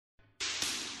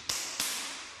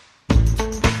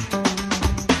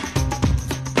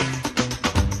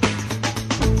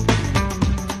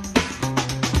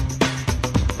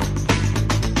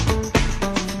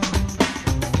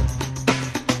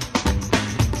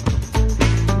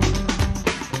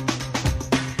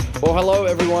Well, hello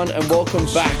everyone, and welcome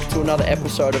back to another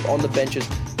episode of On the Benches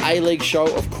A-League show,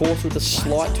 of course with a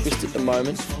slight twist at the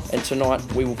moment, and tonight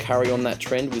we will carry on that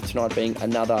trend with tonight being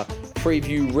another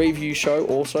review show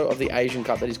also of the Asian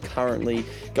Cup that is currently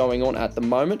going on at the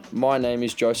moment. My name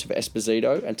is Joseph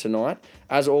Esposito, and tonight,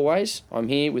 as always, I'm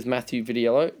here with Matthew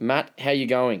Vidiello. Matt, how you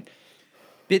going?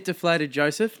 Bit deflated,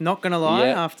 Joseph. Not gonna lie,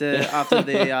 after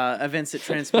the events that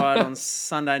transpired on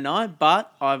Sunday night.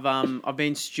 But I've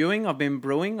been stewing, I've been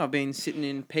brewing, I've been sitting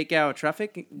in peak hour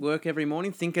traffic, work every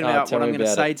morning, thinking about what I'm going to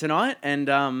say tonight. And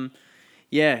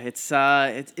it's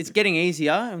getting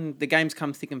easier, and the games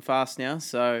come thick and fast now.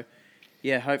 So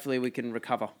yeah, hopefully we can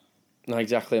recover. No,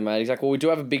 exactly, mate. Exactly. Well, we do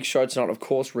have a big show tonight, of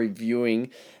course,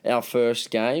 reviewing our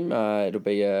first game. It'll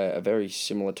be a very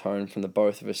similar tone from the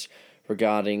both of us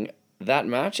regarding that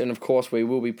match, and of course we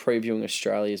will be previewing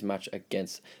Australia's match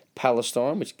against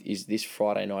Palestine, which is this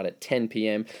Friday night at 10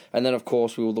 p.m. And then of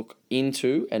course we will look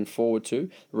into and forward to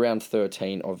round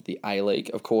 13 of the A-League.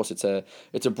 Of course it's a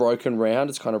broken round.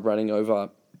 It's kind of running over,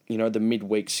 the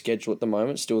midweek schedule at the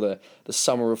moment, still the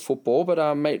summer of football.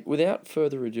 But mate, without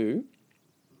further ado,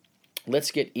 let's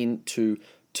get into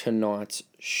tonight's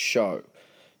show.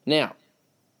 Now,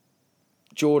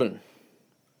 Jordan,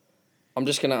 I'm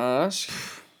just going to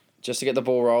ask, just to get the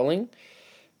ball rolling,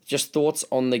 just thoughts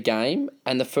on the game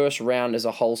and the first round as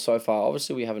a whole so far.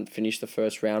 Obviously, we haven't finished the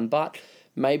first round, but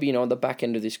maybe, on the back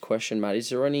end of this question, Matt, is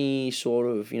there any sort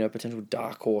of, potential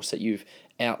dark horse that you've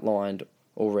outlined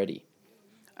already?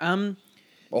 Or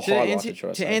highlighted, should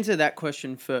I say? To answer that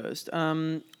question first,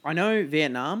 I know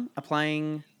Vietnam are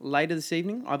playing later this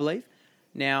evening, I believe.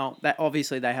 Now, that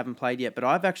obviously they haven't played yet, but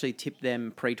I've actually tipped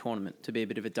them pre-tournament to be a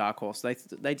bit of a dark horse.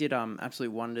 They did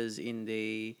absolute wonders in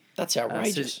the That's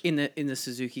outrageous in the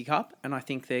Suzuki Cup, and I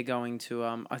think they're going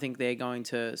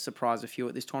to surprise a few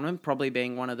at this tournament. Probably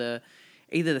being one of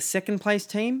either the second place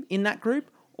team in that group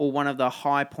or one of the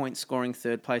high point scoring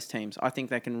third place teams. I think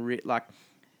they can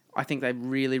I think they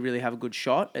really, really have a good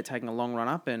shot at taking a long run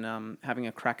up and having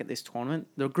a crack at this tournament.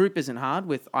 The group isn't hard,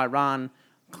 with Iran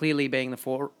clearly being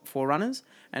the forerunners,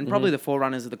 and probably the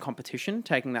forerunners of the competition,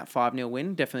 taking that 5-0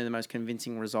 win. Definitely the most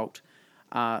convincing result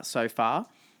so far.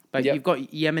 But You've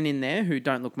got Yemen in there, who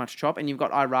don't look much chop, and you've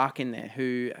got Iraq in there,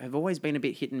 who have always been a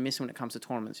bit hit and miss when it comes to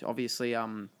tournaments. Obviously,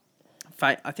 I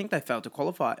think they failed to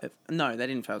qualify. No, they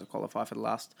didn't fail to qualify for the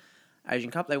last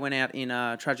Asian Cup. They went out in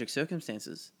tragic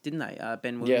circumstances, didn't they?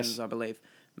 Ben Williams, I believe,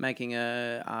 making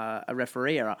a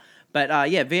referee error. But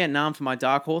Vietnam for my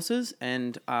dark horses,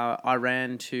 and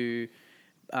Iran to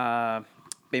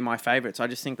be my favourites. I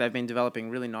just think they've been developing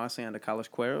really nicely under Carlos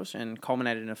Queiroz and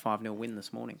culminated in a 5-0 win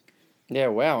this morning. Yeah,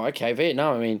 wow, okay,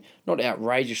 Vietnam, I mean, not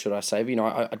outrageous, should I say, but,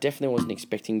 I definitely wasn't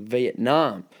expecting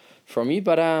Vietnam from you,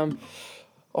 but,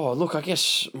 look, I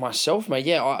guess myself, mate,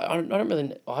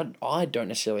 I don't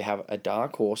necessarily have a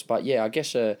dark horse, but, I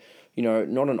guess, not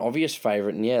an obvious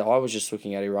favourite, and, I was just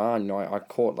looking at Iran, I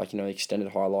caught,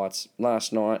 extended highlights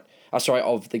last night,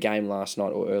 of the game last night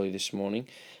or early this morning,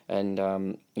 and,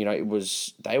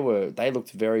 they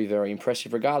looked very, very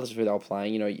impressive, regardless of who they were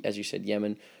playing, as you said,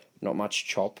 Yemen, not much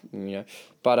chop,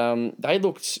 but they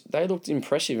looked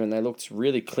impressive, and they looked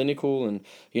really clinical, and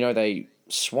they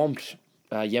swamped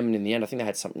Yemen in the end. I think they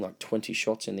had something like 20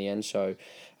 shots in the end. So,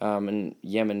 and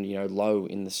Yemen, low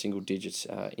in the single digits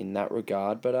in that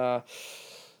regard. But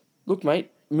look, mate,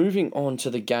 moving on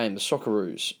to the game, the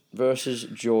Socceroos versus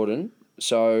Jordan.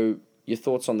 So, your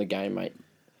thoughts on the game, mate?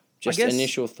 Just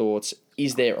initial thoughts.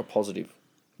 Is there a positive?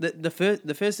 The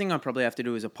first thing I probably have to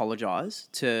do is apologise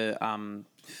to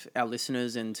our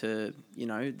listeners and to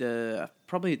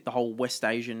probably the whole West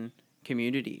Asian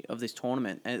community of this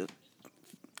tournament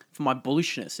for my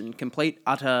bullishness and complete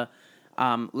utter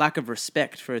lack of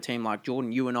respect for a team like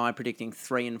Jordan. You and I predicting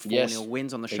 3 and 4-0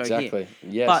 wins on the show here.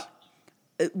 Yes.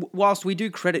 But whilst we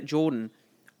do credit Jordan,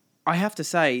 I have to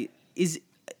say, is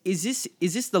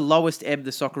this the lowest ebb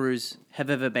the Socceroos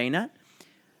have ever been at?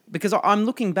 Because I'm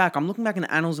looking back in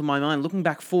the annals of my mind, looking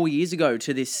back 4 years ago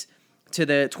to the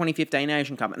 2015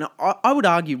 Asian Cup. And I would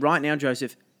argue right now,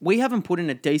 Joseph, we haven't put in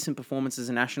a decent performance as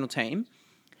a national team,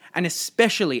 and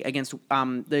especially against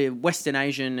the Western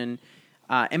Asian and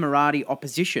Emirati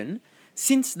opposition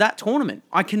since that tournament.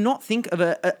 I cannot think of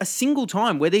a single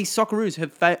time where these Socceroos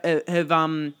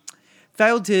have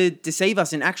failed to deceive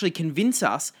us and actually convince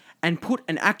us and put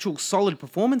an actual solid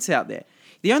performance out there.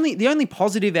 The only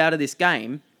positive out of this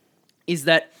game is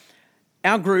that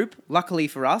our group, luckily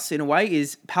for us, in a way,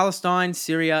 is Palestine,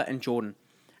 Syria, and Jordan.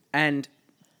 And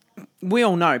we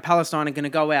all know Palestine are going to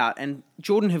go out, and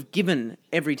Jordan have given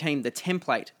every team the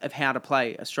template of how to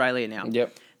play Australia now.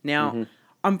 Yep. Now,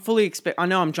 I'm fully I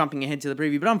know I'm jumping ahead to the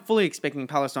preview, but I'm fully expecting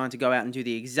Palestine to go out and do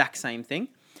the exact same thing.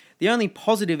 The only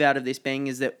positive out of this being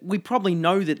is that we probably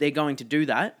know that they're going to do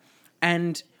that.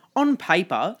 And on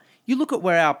paper, you look at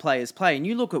where our players play and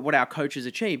you look at what our coaches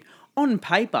achieve. On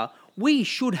paper, we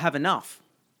should have enough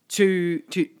to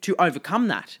overcome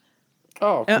that.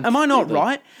 Oh, Am I not completely.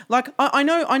 right? Like I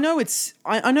know I know we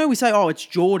say, oh, it's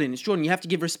Jordan. You have to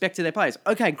give respect to their players.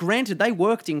 Okay, granted they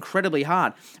worked incredibly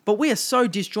hard, but we are so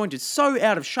disjointed, so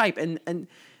out of shape, and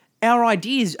our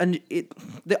ideas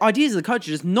the ideas of the coach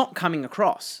are just not coming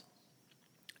across.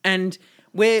 And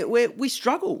we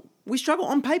struggle. We struggle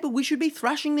on paper. We should be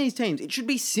thrashing these teams. It should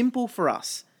be simple for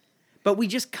us. But we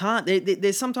just can't.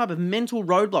 There's some type of mental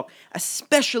roadblock,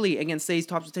 especially against these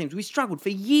types of teams. We struggled for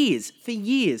years.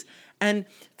 And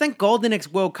thank God the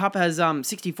next World Cup has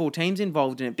 64 teams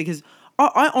involved in it, because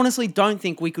I honestly don't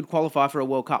think we could qualify for a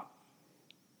World Cup.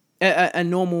 A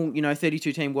normal,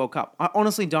 32-team World Cup. I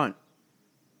honestly don't.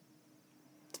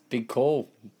 Big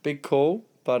call.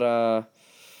 But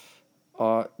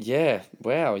yeah,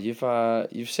 wow, you've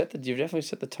definitely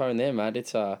set the tone there, Matt.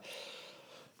 It's a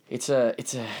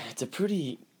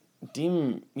pretty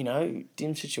dim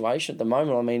situation at the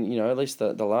moment. I mean, at least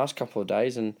the last couple of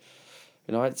days, and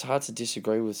it's hard to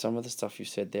disagree with some of the stuff you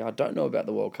said there. I don't know about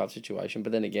the World Cup situation,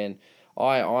 but then again,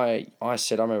 I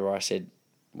remember I said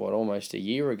almost a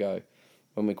year ago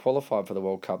when we qualified for the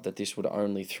World Cup that this would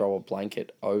only throw a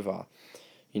blanket over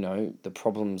the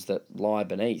problems that lie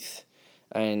beneath.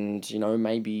 And,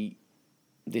 maybe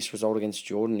this result against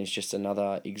Jordan is just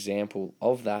another example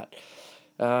of that.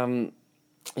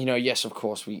 Yes, of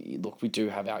course, we do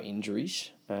have our injuries.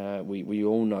 We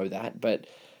all know that. But,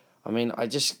 I mean,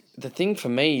 the thing for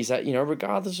me is that,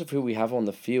 regardless of who we have on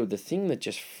the field, the thing that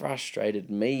just frustrated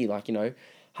me,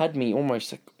 had me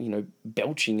almost,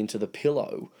 belching into the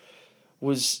pillow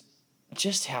was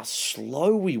just how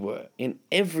slow we were in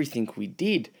everything we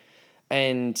did.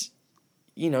 And,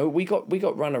 we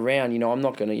got run around. I'm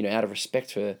not going to, out of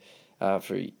respect for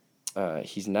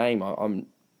his name, I'm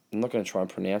not going to try and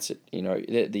pronounce it.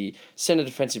 The centre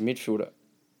defensive midfielder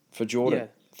for Jordan,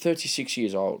 36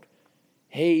 years old.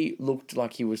 He looked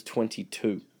like he was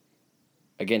 22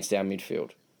 against our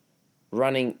midfield,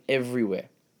 running everywhere,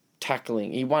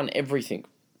 tackling. He won everything.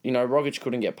 Rogic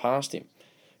couldn't get past him,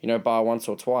 bar once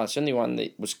or twice. The only one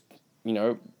that was,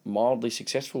 mildly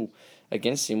successful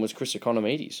against him was Chris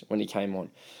Economides when he came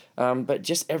on. But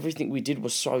just everything we did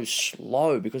was so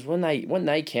slow, because when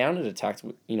they countered attacked,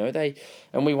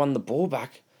 and we won the ball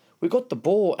back, we got the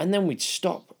ball and then we'd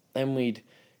stop and we'd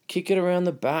kick it around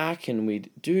the back and we'd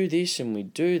do this and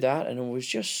we'd do that, and it was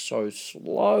just so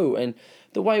slow. And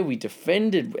the way we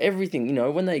defended everything,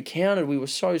 when they countered, we were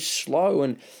so slow.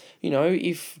 And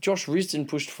if Josh Risdon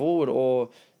pushed forward or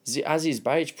Aziz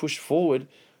Behich pushed forward,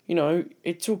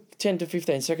 it took 10 to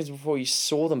 15 seconds before you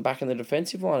saw them back in the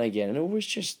defensive line again. And it was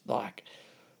just like,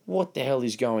 what the hell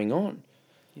is going on?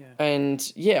 Yeah.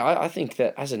 And, I think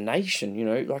that as a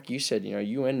nation, like you said,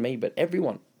 you and me, but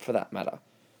everyone, for that matter,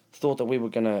 thought that we were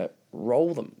going to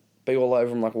roll them, be all over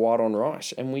them like white on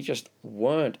rice. And we just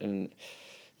weren't. And,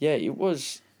 it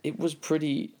was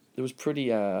pretty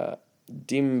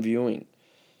dim viewing.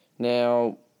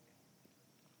 Now,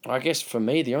 I guess for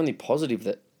me, the only positive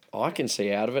that I can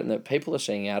see out of it and that people are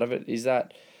seeing out of it is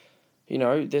that,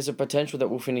 there's a potential that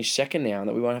we'll finish second now and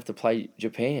that we won't have to play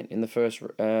Japan in the first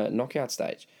knockout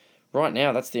stage. Right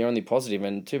now, that's the only positive,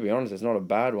 and to be honest, it's not a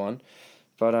bad one.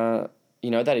 But,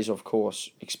 that is, of course,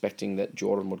 expecting that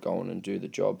Jordan would go on and do the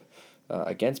job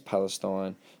against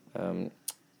Palestine. So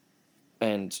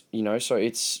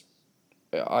it's,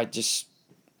 I'd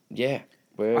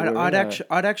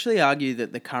actually argue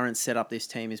that the current setup this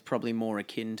team is probably more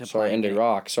akin to playing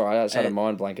Iraq. Sorry, I just had a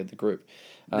mind blank at the group.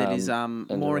 That is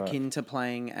more akin to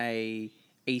playing a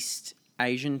East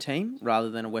Asian team rather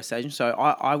than a West Asian. So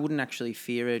I wouldn't actually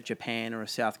fear a Japan or a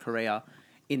South Korea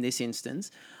in this instance.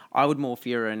 I would more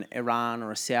fear an Iran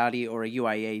or a Saudi or a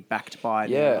UAE backed by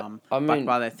backed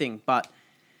by their thing. But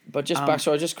just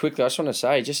quickly, I just want to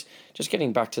say, just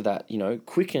getting back to that,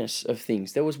 quickness of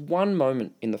things. There was one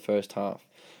moment in the first half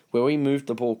where we moved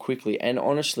the ball quickly, and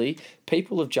honestly,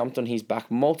 people have jumped on his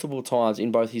back multiple times in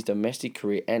both his domestic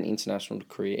career and international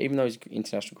career, even though his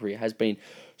international career has been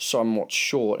somewhat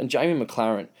short. And Jamie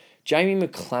Maclaren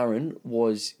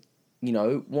was,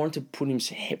 wanted to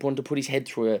put his head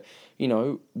through a,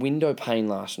 window pane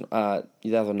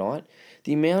the other night.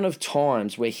 The amount of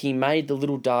times where he made the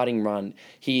little darting run,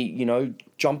 he,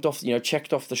 jumped off,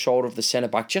 checked off the shoulder of the centre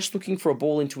back, just looking for a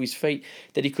ball into his feet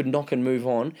that he could knock and move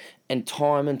on. And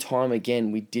time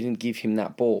again, we didn't give him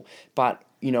that ball. But,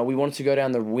 we wanted to go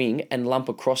down the wing and lump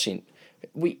a cross in.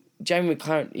 Jamie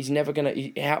McLaren is never gonna.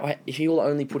 If he will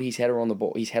only put his head on the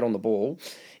ball,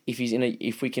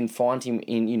 if we can find him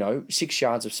in 6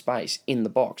 yards of space in the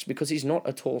box, because he's not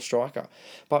a tall striker,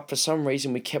 but for some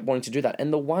reason we kept wanting to do that.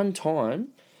 And the one time,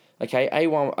 okay,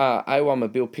 A1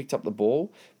 Mabil picked up the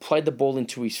ball, played the ball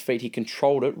into his feet, he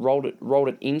controlled it, rolled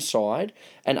it inside,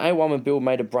 and A1 Mabil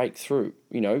made a breakthrough.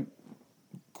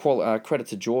 Credit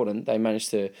to Jordan, they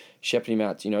managed to shepherd him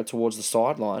out, towards the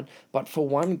sideline. But for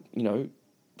one,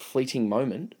 fleeting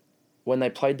moment, when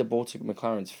they played the ball to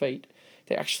McLaren's feet,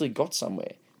 they actually got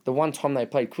somewhere. The one time they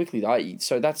played quickly,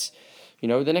 so that's, the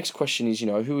next question is,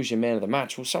 who was your man of the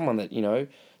match? Well, someone that,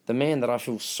 the man that I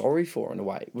feel sorry for in a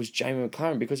way was Jamie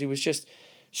McLaren, because he was just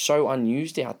so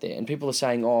unused out there. And people are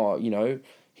saying,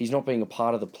 he's not being a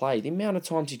part of the play. The amount of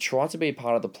times he tried to be a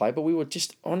part of the play, but we were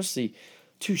just honestly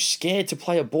too scared to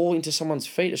play a ball into someone's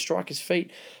feet, a striker's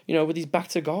feet, with his back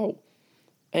to goal.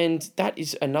 And that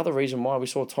is another reason why we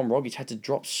saw Tom Rogic had to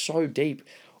drop so deep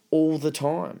all the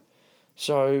time.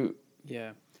 So...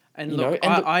 yeah. And look,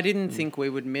 I didn't think we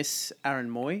would miss Aaron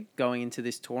Moy going into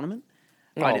this tournament.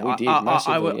 We did,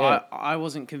 massively, yeah. I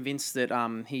wasn't convinced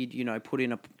that he'd put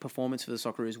in a performance for the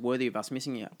Socceroos worthy of us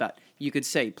missing it. But you could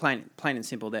see, plain and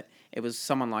simple, that it was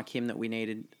someone like him that we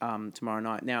needed tomorrow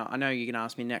night. Now, I know you're going to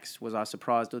ask me next, was I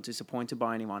surprised or disappointed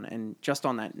by anyone? And just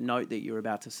on that note that you're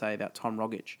about to say about Tom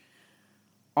Rogic,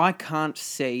 I can't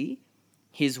see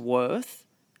his worth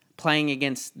playing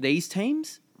against these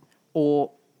teams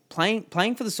or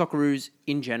playing for the Socceroos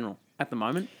in general at the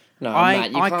moment. No, I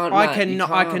Matt,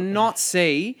 I cannot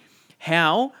see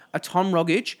how a Tom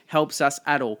Rogic helps us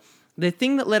at all. The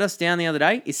thing that let us down the other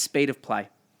day is speed of play.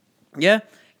 Yeah,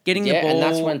 getting the ball. And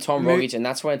that's when Tom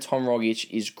Rogic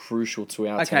is crucial to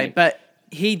our team. Okay, but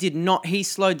he did not. He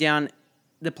slowed down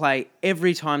the play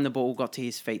every time the ball got to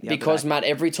his feet. Because, Matt,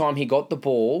 every time he got the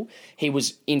ball, he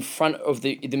was in front of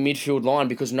the midfield line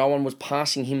because no one was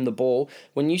passing him the ball.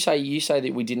 When you say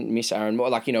that we didn't miss Aaron Moy,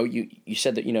 you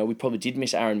said that, we probably did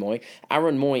miss Aaron Moy.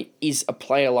 Aaron Moy is a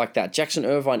player like that. Jackson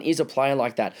Irvine is a player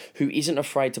like that who isn't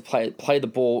afraid to play the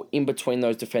ball in between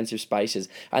those defensive spaces.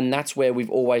 And that's where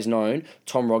we've always known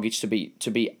Tom Rogic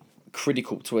to be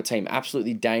critical to a team,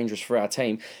 absolutely dangerous for our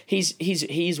team. He's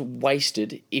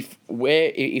wasted if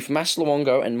Mass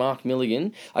Luongo and Mark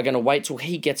Milligan are going to wait till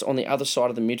he gets on the other side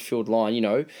of the midfield line,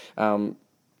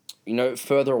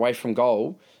 further away from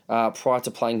goal, prior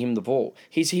to playing him the ball.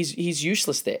 He's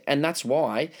useless there, and that's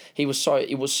why it was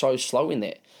so slow in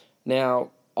there.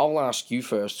 Now, I'll ask you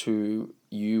first who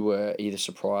you were either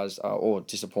surprised or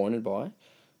disappointed by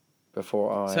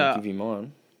before I give you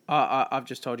mine. I've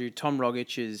just told you, Tom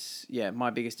Rogic is, my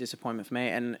biggest disappointment for me.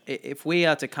 And if we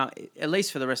are to come, at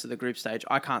least for the rest of the group stage,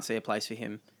 I can't see a place for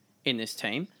him in this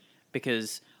team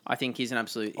because I think he's an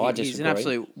absolute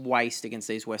waste against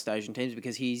these West Asian teams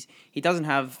because he doesn't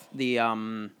have the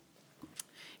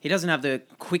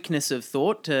quickness of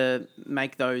thought to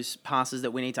make those passes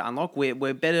that we need to unlock.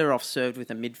 We're better off served with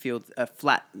a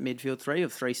flat midfield three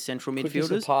of three central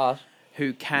midfielders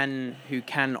who can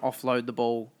offload the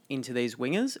ball into these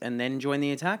wingers and then join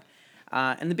the attack.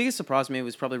 And the biggest surprise to me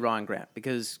was probably Ryan Grant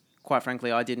because, quite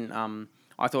frankly, I didn't.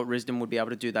 I thought Risdon would be able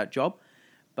to do that job,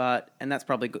 and that's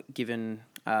probably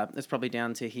that's probably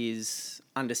down to his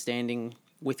understanding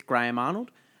with Graham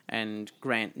Arnold. And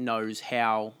Grant knows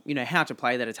how to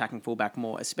play that attacking fullback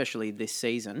more, especially this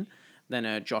season,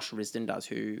 than Josh Risdon does,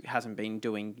 who hasn't been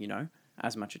doing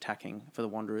as much attacking for the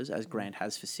Wanderers as Grant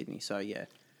has for Sydney. So yeah.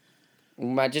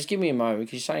 Mate, just give me a moment,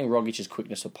 because you're saying Rogic's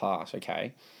quickness of pass,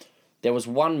 okay? There was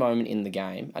one moment in the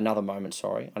game, I know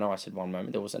I said one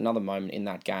moment, there was another moment in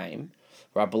that game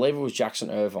where I believe it was Jackson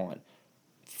Irvine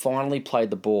finally played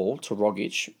the ball to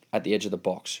Rogic at the edge of the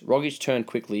box. Rogic turned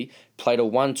quickly, played a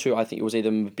 1-2, I think it was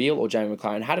either Mabil or Jamie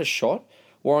McLaren, had a shot,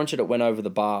 warranted it, went over the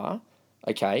bar,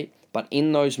 okay? But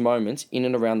in those moments, in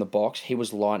and around the box, he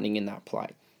was lightning in that play,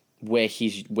 where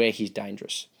he's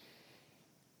dangerous.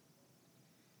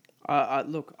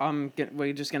 Look,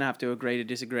 we're just going to have to agree to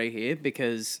disagree here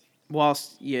because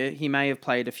whilst, he may have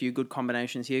played a few good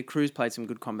combinations here, Cruz played some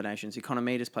good combinations,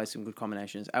 Economides played some good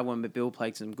combinations, Alwyn Mabil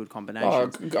played some good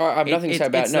combinations. I have nothing to say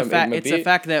about it. It's the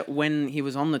fact that when he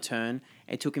was on the turn,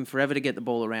 it took him forever to get the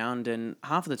ball around, and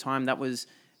half of the time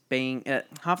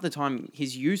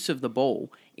his use of the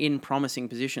ball in promising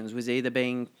positions was either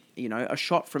being a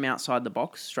shot from outside the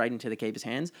box straight into the keeper's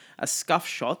hands, a scuff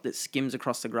shot that skims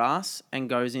across the grass and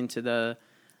goes into the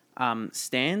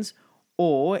stands,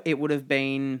 or it would have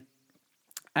been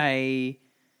a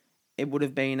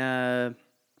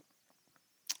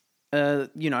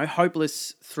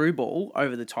hopeless through ball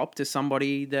over the top to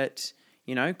somebody that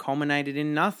culminated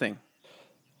in nothing.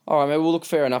 All right, mate. Well, look,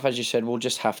 fair enough. As you said, we'll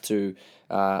just have to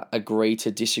agree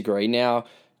to disagree. Now,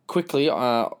 quickly,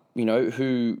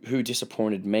 who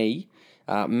disappointed me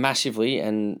massively,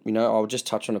 and I'll just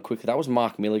touch on it quickly. That was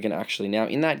Mark Milligan, actually. Now,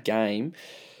 in that game,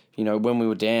 when we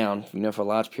were down, for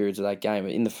large periods of that game,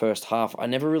 in the first half, I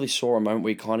never really saw a moment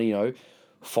where he kind of,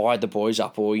 fired the boys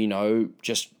up or,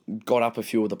 just got up a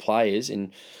few of the players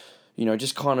and,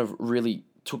 just kind of really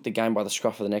took the game by the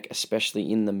scruff of the neck,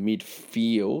 especially in the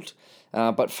midfield.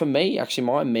 But for me, actually,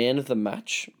 my man of the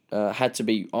match had to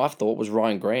be, I thought, was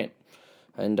Ryan Grant.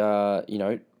 And,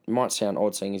 it might sound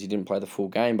odd seeing as he didn't play the full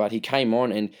game, but he came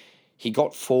on and he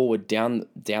got forward down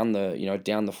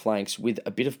the flanks with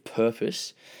a bit of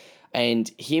purpose.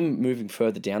 And him moving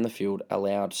further down the field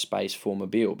allowed space for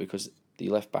Mobile because the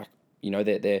left back,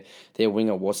 their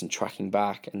winger wasn't tracking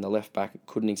back and the left back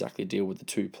couldn't exactly deal with the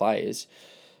two players.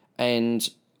 And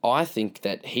I think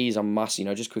that he's a must,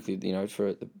 just quickly,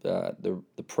 for the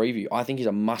preview, I think he's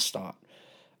a must start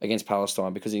against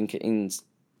Palestine because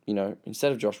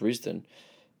instead of Josh Risdon,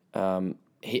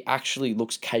 he actually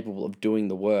looks capable of doing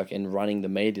the work and running the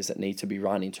meters that need to be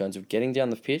run in terms of getting down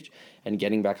the pitch and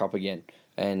getting back up again.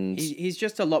 And he's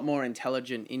just a lot more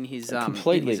intelligent in his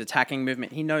attacking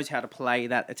movement. He knows how to play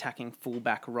that attacking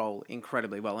fullback role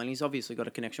incredibly well, and he's obviously got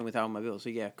a connection with Al Mobile. So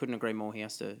yeah, couldn't agree more. He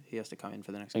has to come in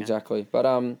for the next game. Exactly. But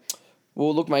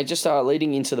well, look, mate. Just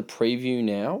leading into the preview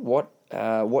now.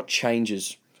 What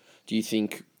changes do you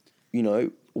think?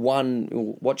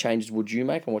 What changes would you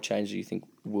make, and what changes do you think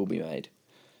will be made?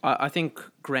 I think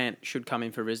Grant should come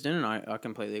in for Risdon, and I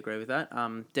completely agree with that.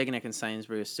 Degenek and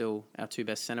Sainsbury are still our two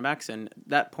best centre-backs, and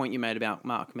that point you made about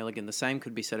Mark Milligan, the same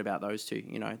could be said about those two.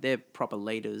 They're proper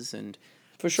leaders, and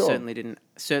for sure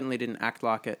certainly didn't act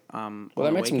like it.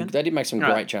 They did make some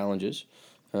great challenges.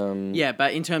 Yeah,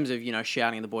 but in terms of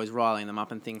shouting the boys, riling them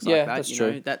up, and things like that, that's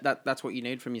true. That's what you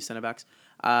need from your centre-backs.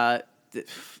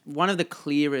 One of the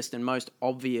clearest and most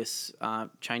obvious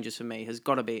changes for me has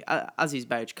got to be Aziz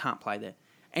Behich can't play there.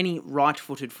 Any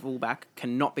right-footed fullback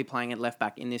cannot be playing at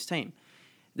left-back in this team.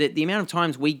 The amount of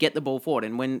times we get the ball forward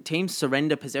and when teams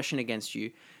surrender possession against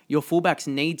you, your fullbacks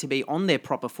need to be on their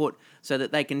proper foot so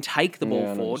that they can take the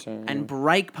ball forward and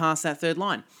break past that third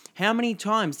line. How many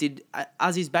times did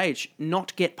Aziz Behich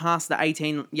not get past the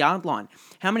 18-yard line?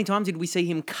 How many times did we see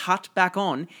him cut back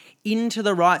on into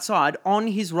the right side on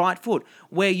his right foot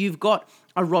where you've got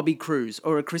a Robbie Cruz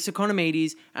or a Chris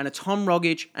Economides and a Tom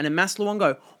Rogic and a Mas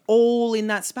Luongo all in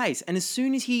that space. And as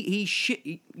soon as you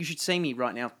should see me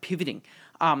right now pivoting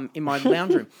in my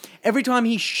lounge room. Every time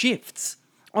he shifts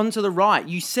onto the right,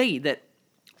 you see that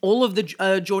all of the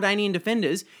Jordanian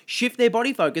defenders shift their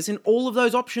body focus and all of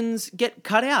those options get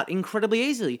cut out incredibly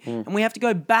easily. And we have to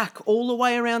go back all the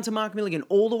way around to Mark Milligan,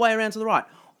 all the way around to the right.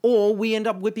 Or we end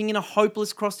up whipping in a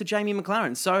hopeless cross to Jamie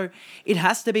McLaren. So it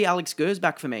has to be Alex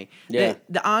Gersbach for me. Yeah.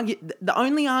 The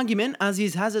only argument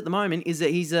Aziz has at the moment is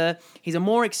that he's a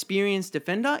more experienced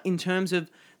defender in terms of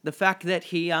the fact that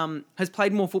he has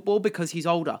played more football because he's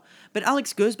older. But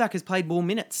Alex Gersbach has played more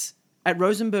minutes at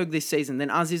Rosenborg this season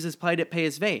than Aziz has played at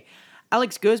PSV.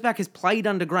 Alex Gersbach has played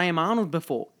under Graham Arnold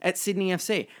before at Sydney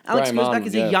FC. Alex Gersbach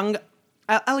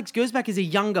is a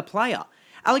younger player.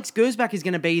 Alex Gersbach is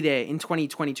going to be there in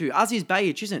 2022. Aziz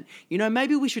Behich isn't.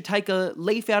 Maybe we should take a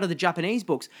leaf out of the Japanese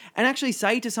books and actually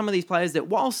say to some of these players that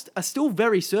whilst are still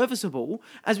very serviceable,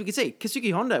 as we can see,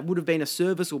 Kazuki Honda would have been a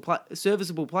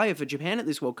serviceable player for Japan at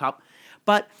this World Cup,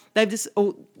 but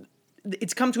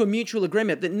it's come to a mutual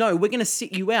agreement that no, we're going to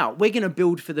sit you out. We're going to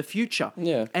build for the future.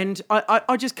 Yeah. And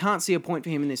I just can't see a point for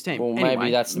him in this team. Well,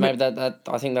 anyway,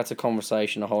 I think that's a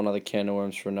conversation, a whole other can of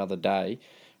worms for another day.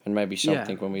 And maybe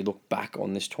something when we look back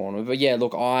on this tournament. But yeah,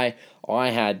 look, I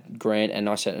had Grant and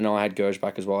I had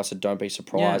Gersbach as well. I said, don't be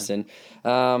surprised. Yeah.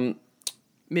 And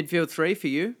midfield three for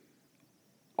you.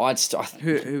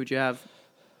 Who would you have?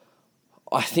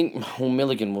 I think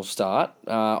Milligan will start.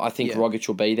 I think Rogic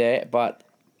will be there, but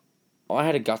I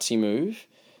had a gutsy move,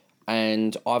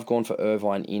 and I've gone for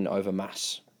Irvine in over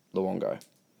Mas Luongo.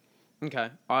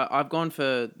 Okay, I've gone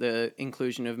for the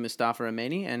inclusion of Mustafa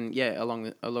Amini, and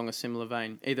along a similar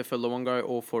vein, either for Luongo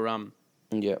or for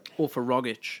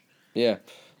Rogic. Yeah,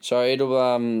 so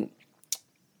it'll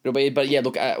be, but yeah,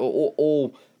 look,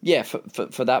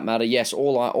 for that matter, yes.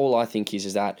 All I think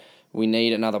is that we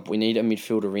need a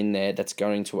midfielder in there that's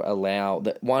going to allow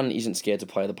that one isn't scared to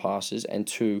play the passes, and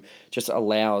two just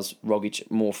allows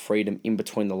Rogic more freedom in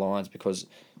between the lines because,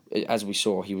 as we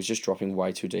saw, he was just dropping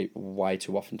way too deep, way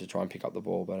too often to try and pick up the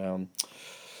ball.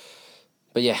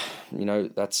 But yeah,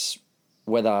 that's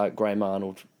whether Graham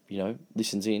Arnold,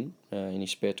 listens in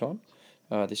his spare time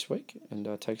this week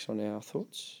and takes on our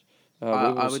thoughts.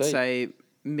 I would say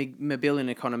Mabil and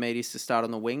Economides to start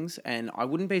on the wings, and I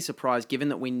wouldn't be surprised given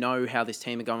that we know how this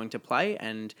team are going to play,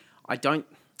 and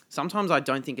sometimes I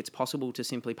don't think it's possible to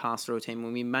simply pass through a team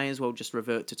when we may as well just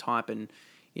revert to type and,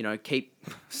 keep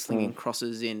slinging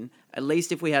crosses in. At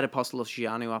least if we had Apostolos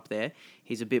Giannou up there,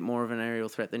 he's a bit more of an aerial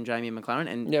threat than Jamie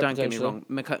McLaren, and don't get me wrong,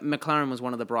 McLaren was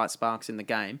one of the bright sparks in the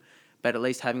game, but at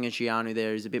least having a Giannou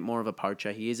there is a bit more of a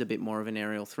poacher. He is a bit more of an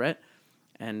aerial threat,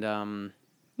 and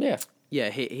yeah,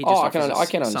 he just offers I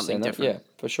can understand something that. different. Yeah,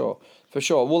 for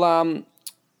sure. Well,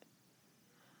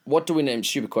 what do we need?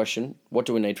 Stupid question. What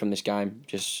do we need from this game?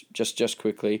 Just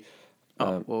quickly.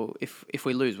 Well, if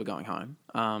we lose, we're going home.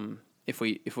 If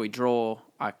we draw,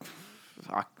 I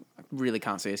really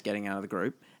can't see us getting out of the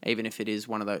group, even if it is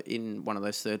one of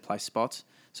those third place spots.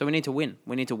 So we need to win.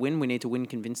 We need to win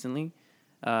convincingly.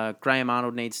 Graham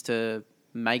Arnold needs to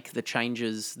make the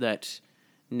changes that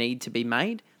need to be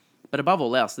made. But above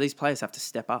all else, these players have to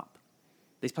step up.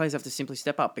 These players have to simply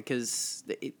step up because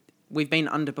we've been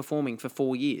underperforming for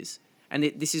 4 years. And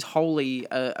this is wholly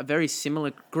a very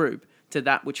similar group to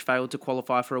that which failed to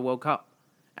qualify for a World Cup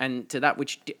and to that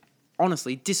which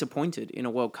honestly disappointed in a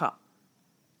World Cup.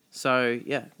 So,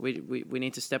 yeah, we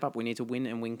need to step up. We need to win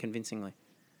and win convincingly.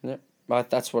 Yeah,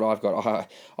 that's what I've got.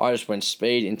 I just went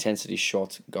speed, intensity,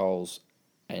 shots, goals,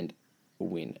 and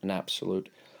win. An absolute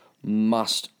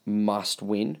must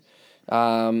win.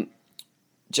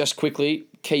 Just quickly,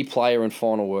 key player and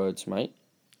final words, mate,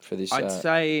 for this.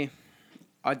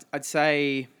 I'd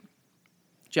say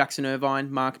Jackson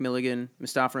Irvine, Mark Milligan,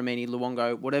 Mustafa Amini,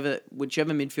 Luongo,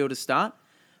 whichever midfielder start,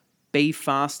 be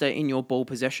faster in your ball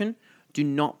possession. Do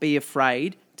not be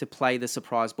afraid to play the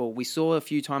surprise ball. We saw a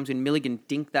few times when Milligan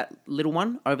dinked that little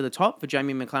one over the top for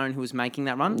Jamie McLaren, who was making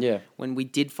that run. Yeah. When we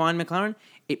did find McLaren,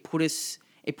 it put us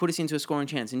into a scoring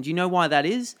chance. And do you know why that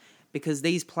is? Because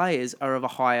these players are of a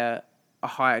higher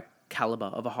caliber,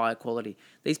 of a higher quality.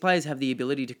 These players have the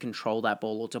ability to control that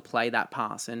ball or to play that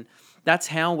pass. And that's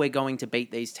how we're going to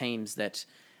beat these teams that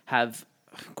have,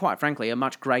 quite frankly, a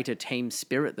much greater team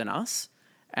spirit than us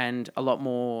and a lot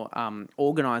more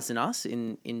organised than us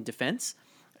in defence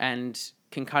and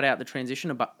can cut out the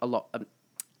transition a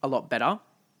lot better.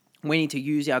 We need to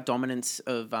use our dominance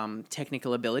of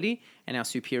technical ability and our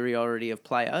superiority of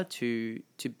player to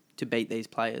beat these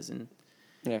players. And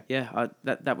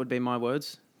that would be my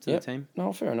words to the team.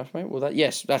 No, fair enough, mate. Well,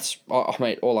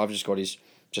 mate. All I've just got is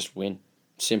just win.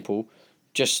 Simple.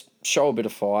 Just show a bit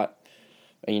of fight,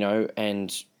 and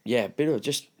a bit of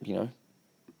just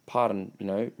pardon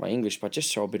my English, but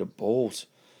just show a bit of balls,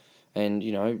 and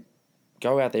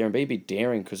go out there and be a bit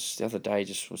daring because the other day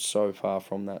just was so far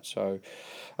from that. So,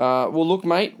 well, look,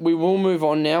 mate, we will move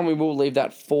on now. And we will leave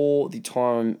that for the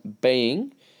time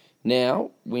being. Now,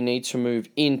 we need to move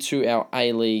into our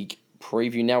A-League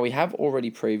preview. Now, we have already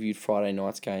previewed Friday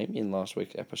night's game in last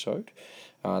week's episode.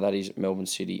 That is Melbourne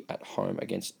City at home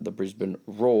against the Brisbane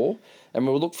Roar. And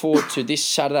we'll look forward to this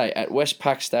Saturday at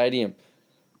Westpac Stadium,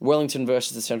 Wellington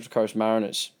versus the Central Coast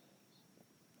Mariners.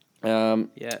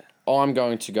 I'm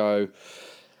going to go,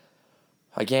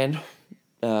 again,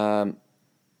 I'm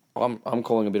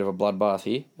calling a bit of a bloodbath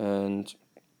here, and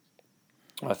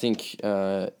I think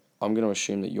I'm going to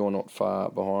assume that you're not far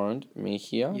behind me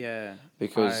here. Yeah.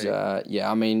 Because,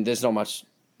 there's not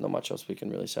much else we can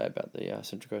really say about the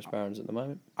Central Coast Mariners at the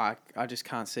moment. I just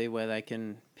can't see where they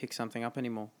can pick something up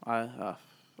anymore.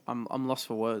 I'm lost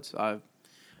for words. I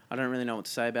don't really know what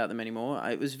to say about them anymore.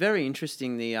 It was very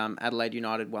interesting, the Adelaide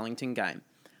United-Wellington game.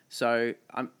 So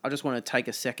I just want to take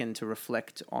a second to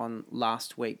reflect on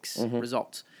last week's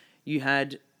results. You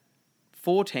had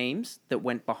 4 teams that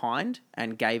went behind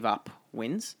and gave up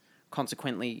wins.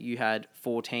 Consequently, you had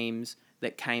 4 teams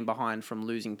that came behind from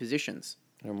losing positions.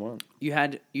 And what? You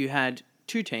had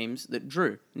 2 teams that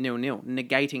drew 0-0,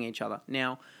 negating each other.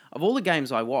 Now, of all the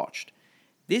games I watched,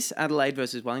 this Adelaide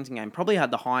versus Wellington game probably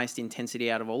had the highest intensity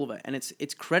out of all of it, and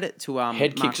it's credit to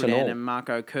Head Mark kicks and all. Redan and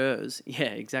Marco Kurz. Yeah,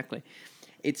 exactly.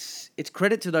 It's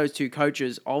credit to those 2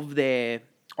 coaches of their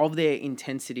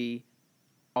intensity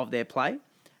of their play,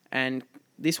 and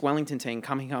this Wellington team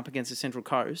coming up against the Central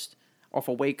Coast off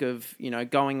a week of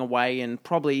going away and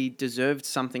probably deserved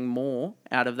something more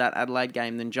out of that Adelaide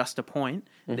game than just a point.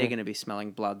 They're going to be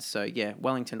smelling blood. So yeah,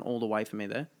 Wellington all the way for me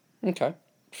there. Okay,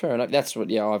 fair enough. That's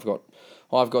what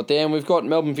I've got there, and we've got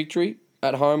Melbourne Victory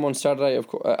at home on Saturday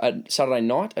at Saturday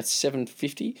night at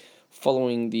 7:50,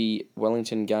 following the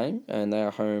Wellington game, and they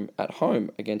are at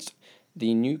home against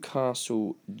the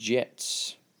Newcastle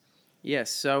Jets.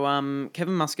 Yes, so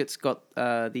Kevin Muscat's got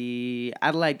the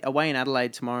Adelaide away in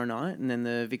Adelaide tomorrow night, and then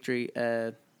the Victory,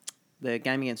 the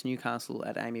game against Newcastle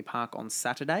at Amy Park on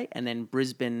Saturday, and then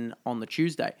Brisbane on the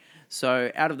Tuesday.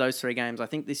 So out of those three games, I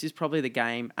think this is probably the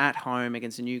game at home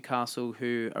against a Newcastle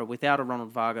who are without a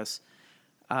Ronald Vargas,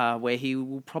 where he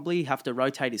will probably have to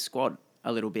rotate his squad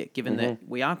a little bit, given that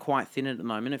we are quite thin at the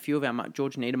moment. A few of our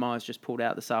George Niedermeyer's just pulled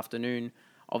out this afternoon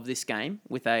of this game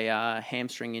with a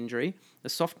hamstring injury. The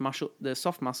soft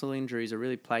muscle injuries are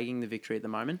really plaguing the Victory at the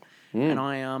moment,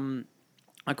 and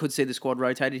I could see the squad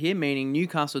rotated here, meaning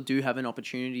Newcastle do have an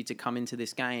opportunity to come into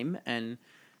this game and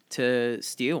to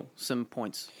steal some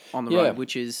points on the road,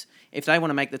 which is, if they want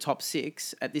to make the top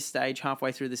six at this stage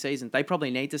halfway through the season, they probably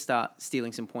need to start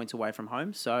stealing some points away from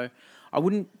home. So I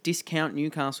wouldn't discount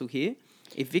Newcastle here.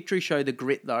 If Victory show the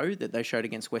grit, though, that they showed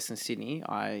against Western Sydney,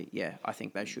 I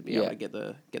think they should be able to get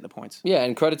the points. Yeah,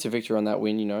 and credit to Victory on that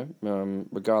win,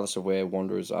 regardless of where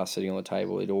Wanderers are sitting on the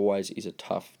table, it always is a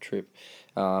tough trip.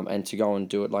 And to go and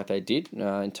do it like they did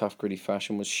in tough, gritty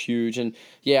fashion was huge. And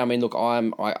yeah, I mean, look,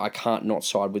 I can't not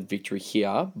side with Victory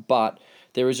here, but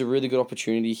there is a really good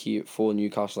opportunity here for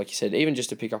Newcastle, like you said, even just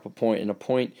to pick up a point. And a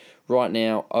point right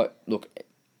now, look,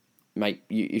 mate,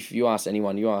 if you ask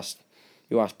anyone, you ask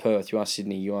Perth, you ask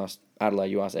Sydney, you ask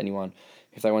Adelaide, you ask anyone,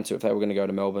 if they were going to go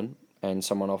to Melbourne and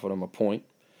someone offered them a point,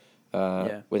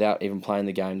 without even playing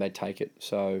the game, they'd take it.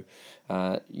 So,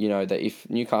 that if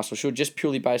Newcastle should, just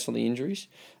purely based on the injuries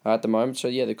at the moment. So,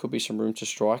 yeah, there could be some room to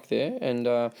strike there. And,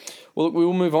 we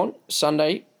will move on.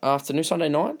 Sunday afternoon,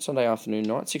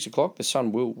 6 o'clock. The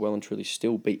sun will well and truly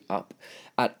still be up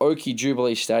at Oakey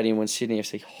Jubilee Stadium when Sydney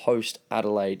FC host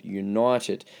Adelaide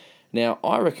United. Now,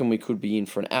 I reckon we could be in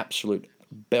for an absolute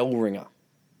bell ringer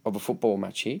of a football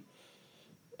match here.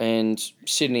 And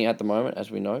Sydney at the moment, as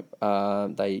we know,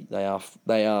 they are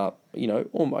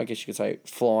I guess you could say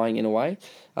flying in a way,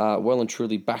 well and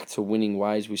truly back to winning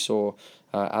ways. We saw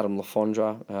Adam Le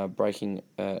Fondre breaking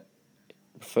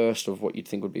first of what you'd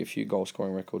think would be a few goal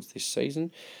scoring records this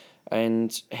season.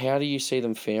 And how do you see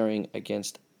them faring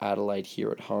against Adelaide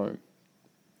here at home?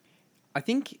 I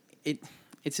think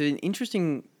it's an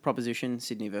interesting proposition,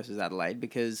 Sydney versus Adelaide,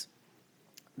 because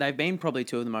they've been probably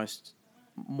two of the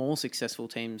more successful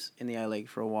teams in the A-League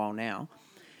for a while now.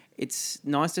 It's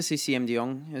nice to see CM de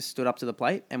Jong has stood up to the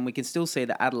plate, and we can still see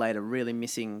that Adelaide are really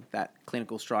missing that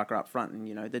clinical striker up front,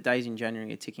 and the days in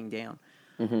January are ticking down.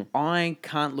 Mm-hmm. I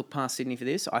can't look past Sydney for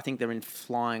this. I think they're in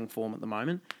flying form at the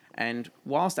moment, and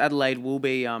whilst Adelaide will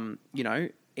be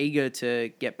eager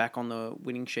to get back on the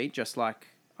winning sheet, just like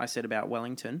I said about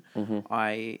Wellington,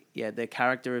 the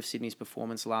character of Sydney's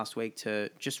performance last week to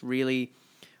just really,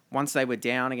 once they were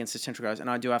down against the Central Coast, and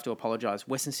I do have to apologise,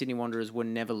 Western Sydney Wanderers were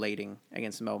never leading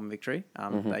against the Melbourne Victory.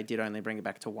 They did only bring it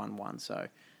back to 1-1, so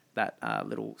that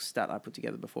little stat I put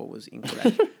together before was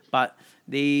incorrect. But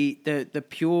the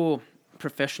pure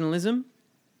professionalism,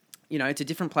 it's a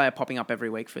different player popping up every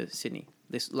week for Sydney.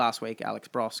 This last week, Alex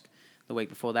Brosk. The week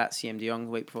before that, CM de Jong.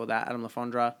 The week before that, Adam Le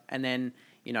Fondre. And then,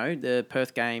 the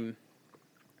Perth game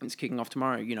is kicking off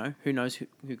tomorrow. Who knows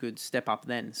who could step up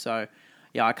then. So,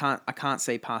 yeah, I can't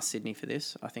see past Sydney for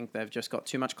this. I think they've just got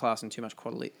too much class and too much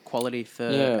quality for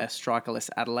a strikerless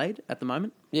Adelaide at the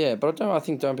moment. Yeah, but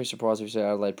don't be surprised if you say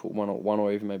Adelaide put one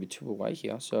or even maybe two away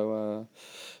here. So,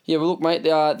 well, look, mate,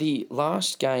 the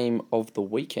last game of the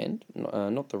weekend,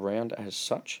 not the round as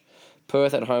such,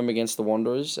 Perth at home against the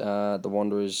Wanderers. The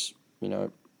Wanderers,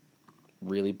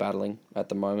 really battling at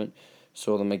the moment.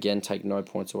 Saw them again take no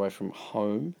points away from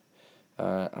home.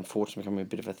 Unfortunately, becoming a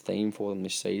bit of a theme for them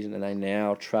this season, and they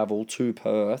now travel to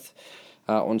Perth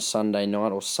on Sunday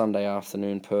night or Sunday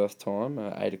afternoon Perth time,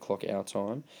 8 o'clock our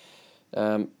time.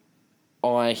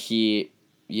 I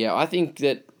think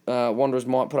that Wanderers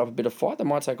might put up a bit of fight. They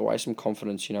might take away some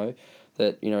confidence,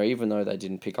 that, even though they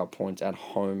didn't pick up points at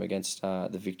home against the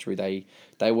Victory,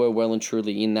 they were well and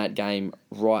truly in that game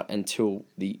right until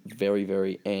the very,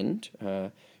 very end,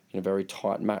 in a very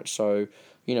tight match. So,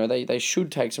 they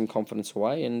should take some confidence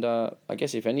away, and I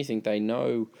guess if anything, they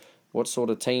know what sort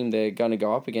of team they're going to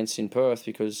go up against in Perth,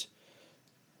 because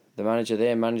the manager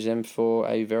there managed them for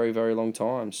a very, very long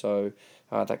time. So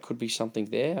that could be something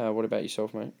there. What about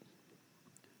yourself, mate?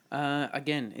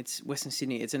 Again, it's Western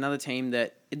Sydney. It's another team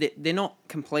that they're not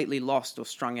completely lost or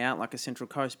strung out like a Central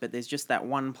Coast, but there's just that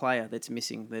one player that's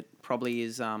missing that probably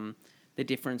is the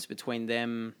difference between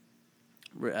them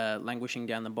languishing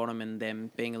down the bottom and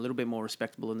them being a little bit more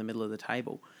respectable in the middle of the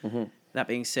table. Mm-hmm. That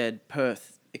being said,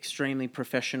 Perth, extremely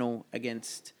professional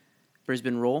against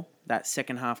Brisbane Roar. That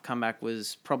second half comeback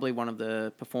was probably one of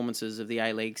the performances of the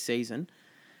A-League season.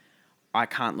 I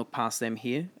can't look past them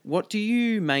here. What do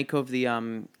you make of the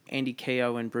Andy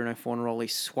Keogh and Bruno Fornaroli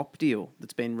swap deal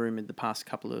that's been rumoured the past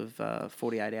couple of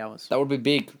 48 hours? That would be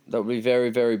big. That would be very,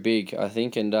 very big, I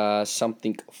think, and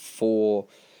something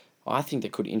I think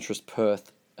that could interest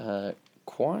Perth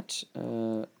quite,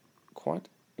 sorry,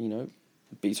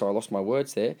 I lost my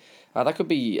words there. That could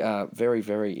be a very,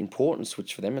 very important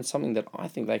switch for them, and something that I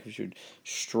think they should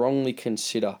strongly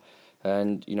consider.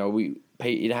 And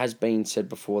it has been said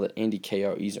before that Andy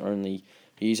Keogh is only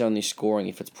scoring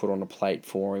if it's put on a plate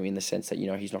for him, in the sense that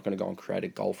he's not going to go and create a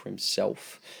goal for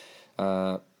himself.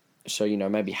 So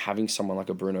maybe having someone like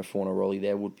a Bruno Fornaroli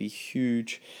there would be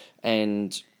huge,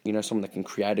 and someone that can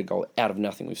create a goal out of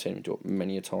nothing. We've seen him do it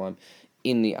many a time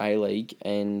in the A-League,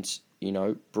 and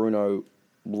Bruno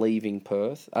leaving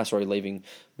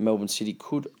Melbourne City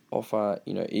could offer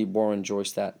Warren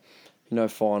Joyce that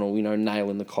final nail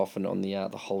in the coffin on the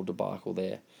whole debacle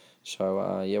there. So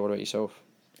what about yourself?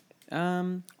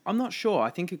 I'm not sure. I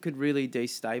think it could really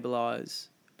destabilise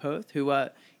Perth, who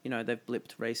are they've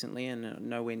blipped recently and are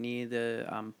nowhere near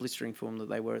the blistering form that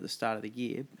they were at the start of the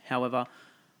year. However,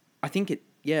 I think it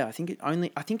could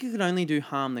only do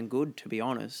harm than good, to be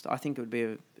honest. I think it would be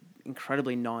an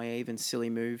incredibly naive and silly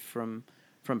move from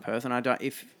Perth, and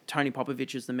if Tony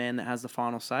Popovich is the man that has the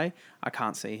final say, I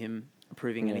can't see him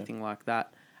approving anything like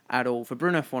that at all. For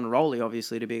Bruno Fornaroli,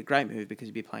 obviously, to be a great move because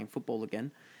he'd be playing football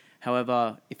again.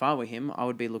 However, if I were him, I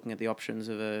would be looking at the options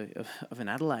of an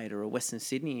Adelaide or a Western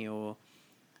Sydney or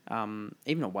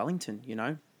even a Wellington.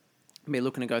 I'd be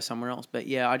looking to go somewhere else. But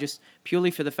yeah, I just purely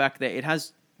for the fact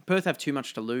that Perth have too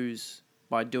much to lose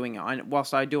by doing it.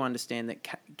 Whilst I do understand that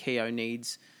Keogh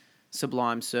needs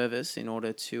sublime service in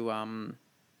order to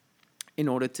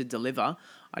deliver,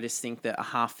 I just think that a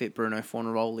half-fit Bruno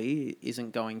Fornaroli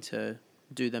isn't going to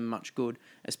do them much good,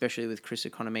 especially with Chris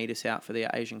Economidis out for the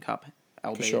Asian Cup.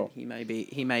 Albeit sure. he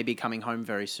may be coming home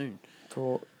very soon.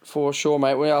 For sure,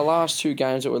 mate. Well, our last two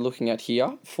games that we're looking at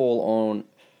here fall on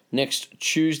next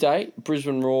Tuesday.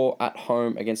 Brisbane Roar at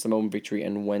home against the Melbourne Victory,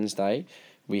 and Wednesday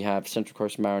we have Central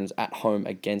Coast Mariners at home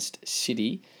against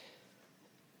City.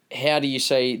 How do you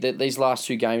see that these last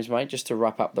two games, mate? Just to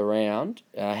wrap up the round,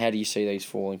 how do you see these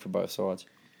falling for both sides?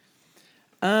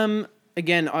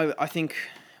 Again, I think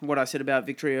what I said about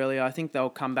Victory earlier, I think they'll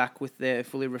come back with their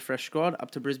fully refreshed squad up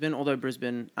to Brisbane. Although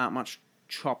Brisbane haven't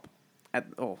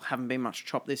been much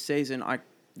chop this season,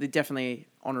 they're definitely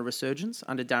on a resurgence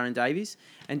under Darren Davies,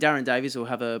 and Darren Davies will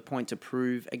have a point to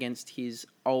prove against his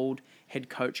old head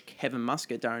coach Kevin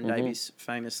Muscat. Darren Davies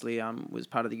famously was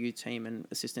part of the youth team and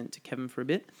assistant to Kevin for a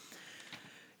bit.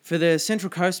 For the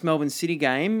Central Coast Melbourne City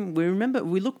game,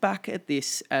 we look back at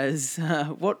this as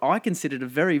what I considered a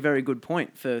very, very good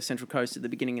point for Central Coast at the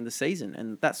beginning of the season,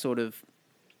 and that sort of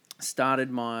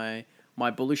started my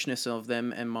bullishness of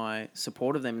them and my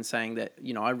support of them, and saying that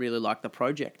I really like the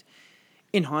project.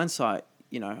 In hindsight,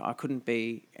 I couldn't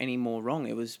be any more wrong.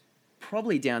 It was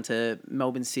probably down to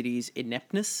Melbourne City's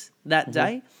ineptness that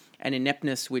day, an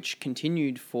ineptness which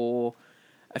continued for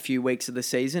a few weeks of the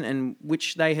season, and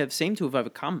which they have seemed to have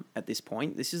overcome at this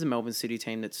point. This is a Melbourne City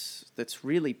team that's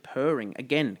really purring.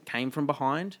 Again, came from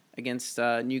behind against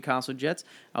Newcastle Jets,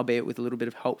 albeit with a little bit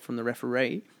of help from the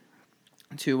referee,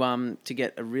 to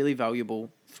get a really valuable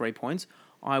 3 points.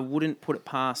 I wouldn't put it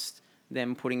past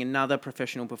them putting another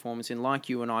professional performance in, like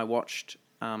you and I watched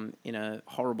in a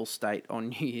horrible state on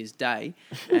New Year's Day,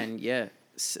 and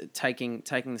taking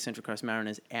the Central Coast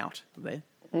Mariners out there.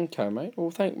 Okay, mate.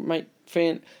 Well, mate.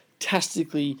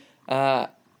 Fantastically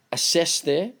assessed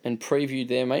there and previewed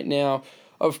there, mate. Now,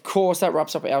 of course, that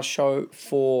wraps up our show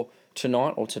for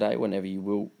tonight or today, whenever you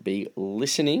will be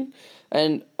listening.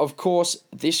 And, of course,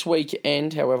 this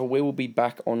weekend, however, we will be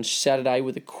back on Saturday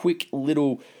with a quick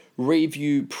little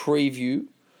preview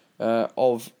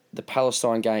of the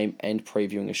Palestine game and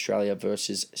previewing Australia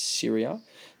versus Syria,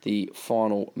 the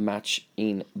final match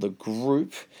in the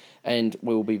group. And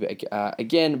we'll be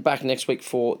again back next week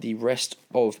for the rest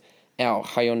of our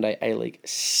Hyundai A-League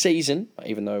season,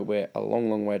 even though we're a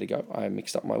long, long way to go. I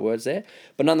mixed up my words there.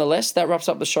 But nonetheless, that wraps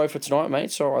up the show for tonight,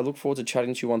 mate. So I look forward to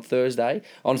chatting to you on Saturday.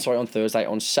 On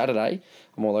Saturday.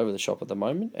 I'm all over the shop at the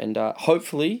moment. And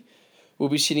hopefully we'll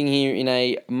be sitting here in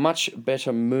a much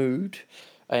better mood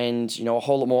and, a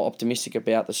whole lot more optimistic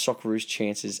about the Socceroos'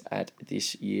 chances at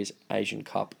this year's Asian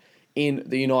Cup in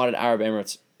the United Arab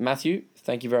Emirates. Matthew,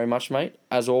 thank you very much, mate,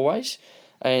 as always.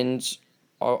 And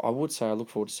I would say I look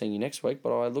forward to seeing you next week,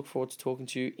 but I look forward to talking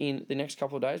to you in the next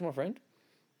couple of days, my friend.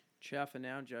 Ciao for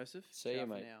now, Joseph. See you,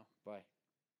 mate. Bye.